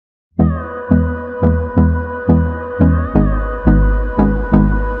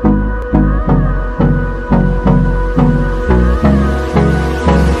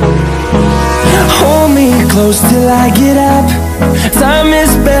close till I get up. Time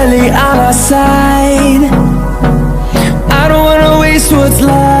is barely on our side. I don't wanna waste what's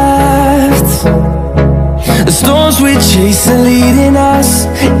left. The storms we chase are leading us,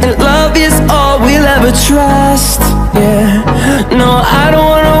 and love is all we'll ever trust. Yeah, no, I don't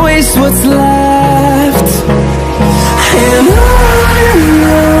wanna waste what's left. And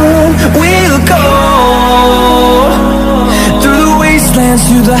on we'll go, through the wastelands,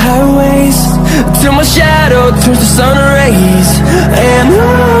 through the highways, till my shadow turns to sun rays. And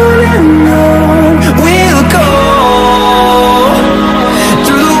on we'll go,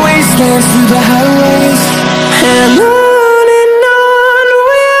 through the wastelands, through the highways, and on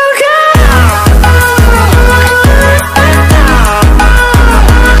we'll go.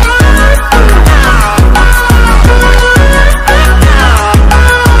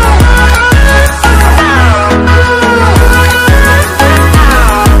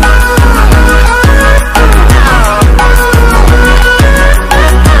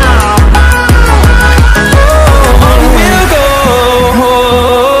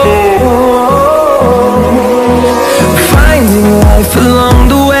 Along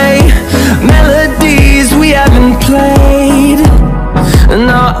the way, melodies we haven't played.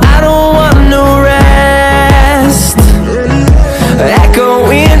 No, I don't want no rest.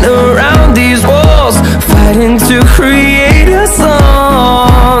 Echoing around these walls, fighting to create a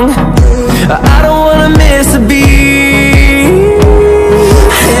song. I don't wanna miss a beat.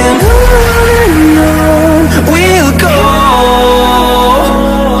 And on we'll go,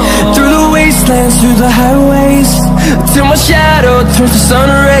 through the wastelands, through the highways, till my shadow turns to sun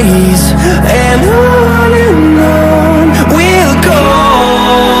rays. And on we'll go,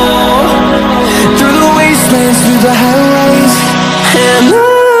 through the wastelands, through the highways, and on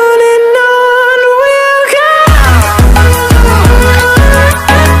we'll go.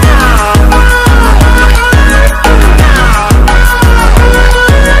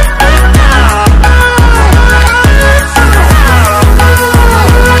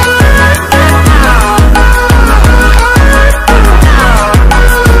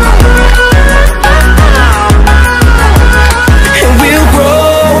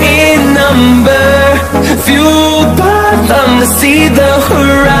 Fueled by them to see the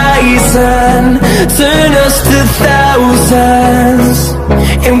horizon, turn us to thousands,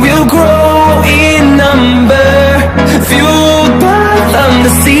 and we'll grow in number. Fueled by them to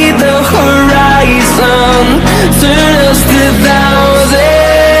see the horizon, turn us to thousands,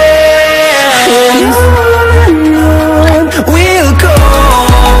 and on we'll go,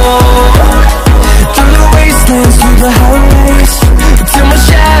 through the wastelands, through the highways, till my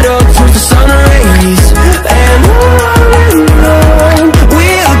shadow turns to sun rays. And on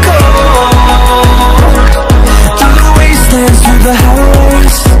we'll go, through the wastelands, through the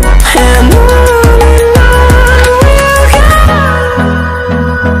highways, and on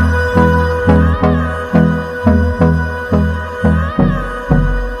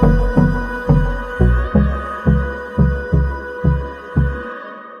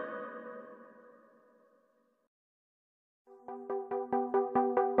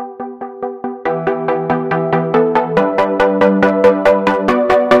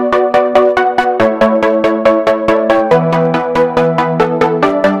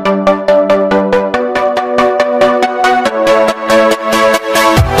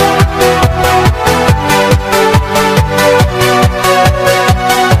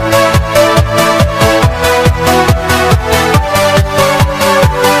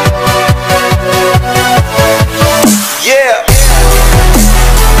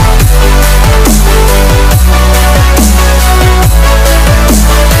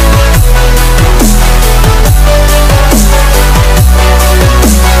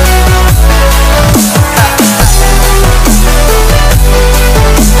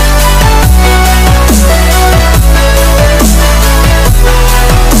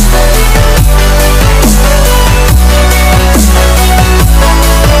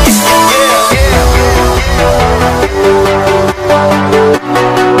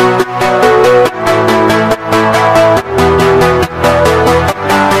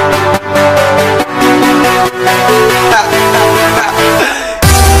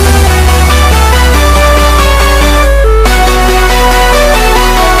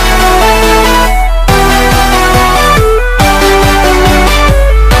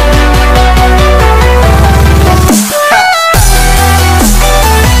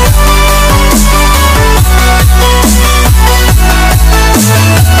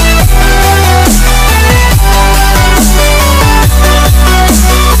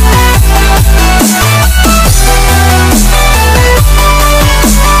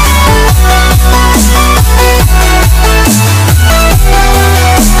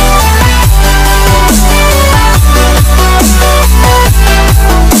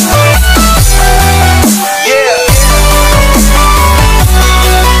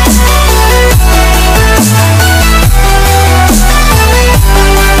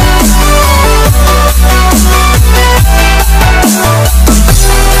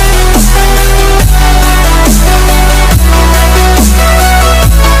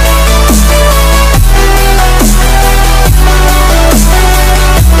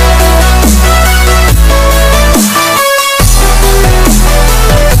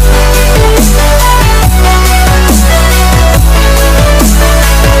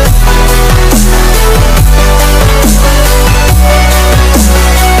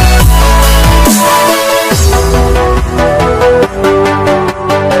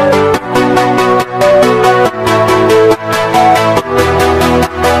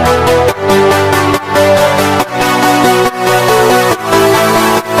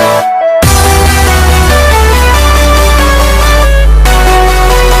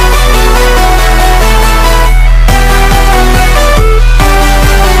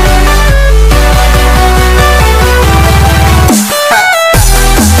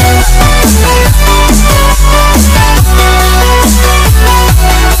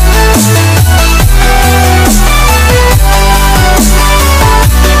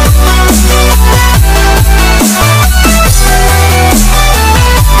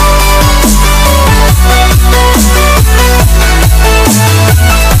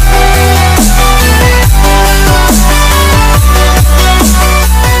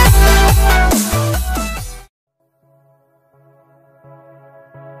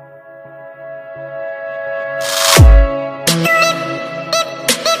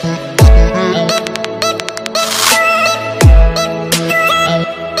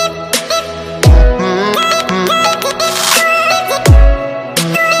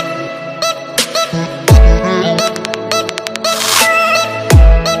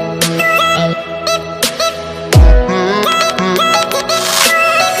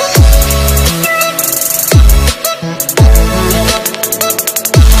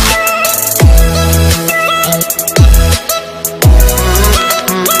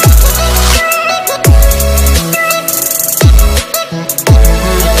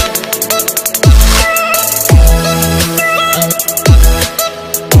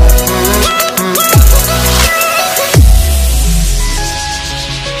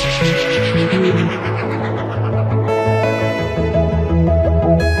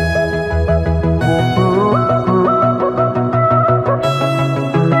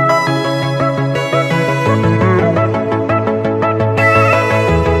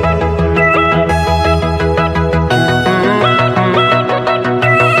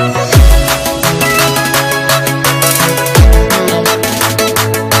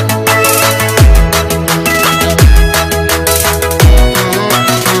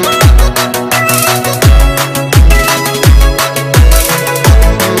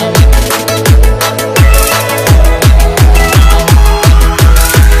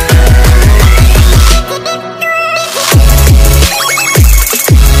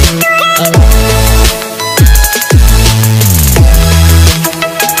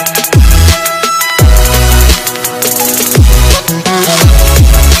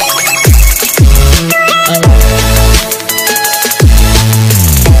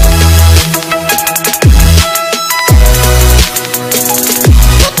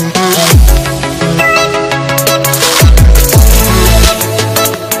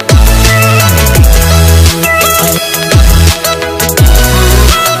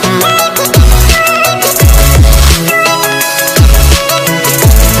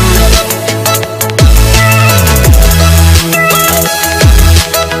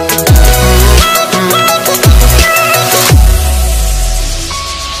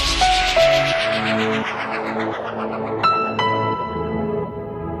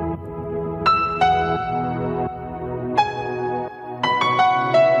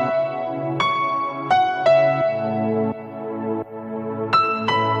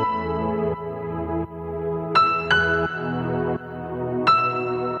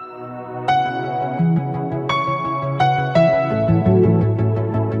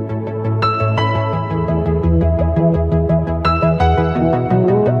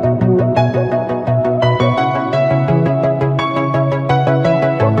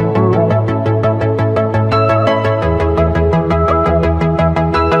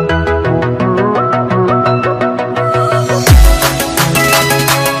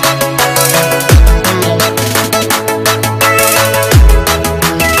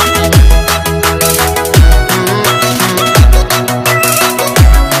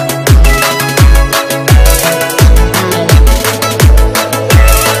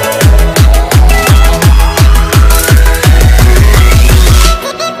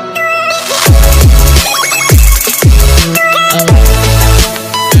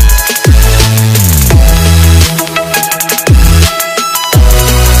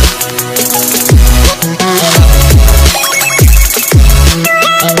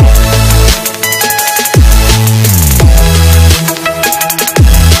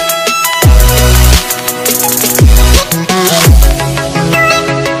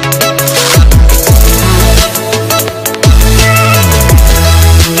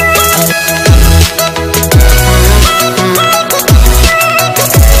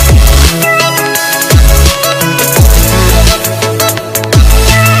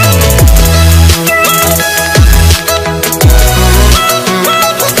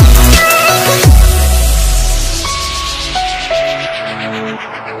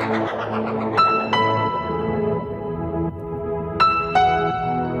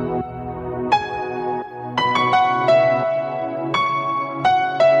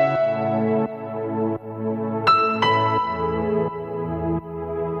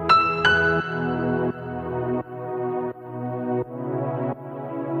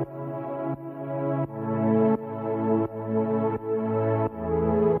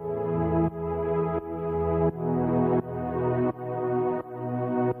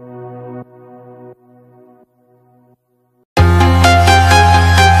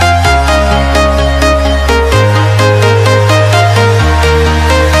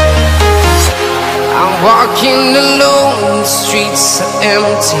Walking alone, the streets are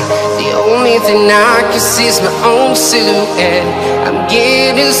empty. The only thing I can see is my own silhouette. I'm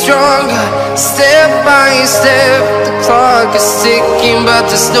getting stronger, step by step. The clock is ticking, but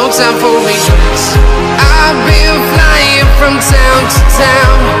there's no time for regrets. I've been flying from town to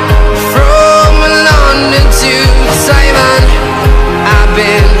town,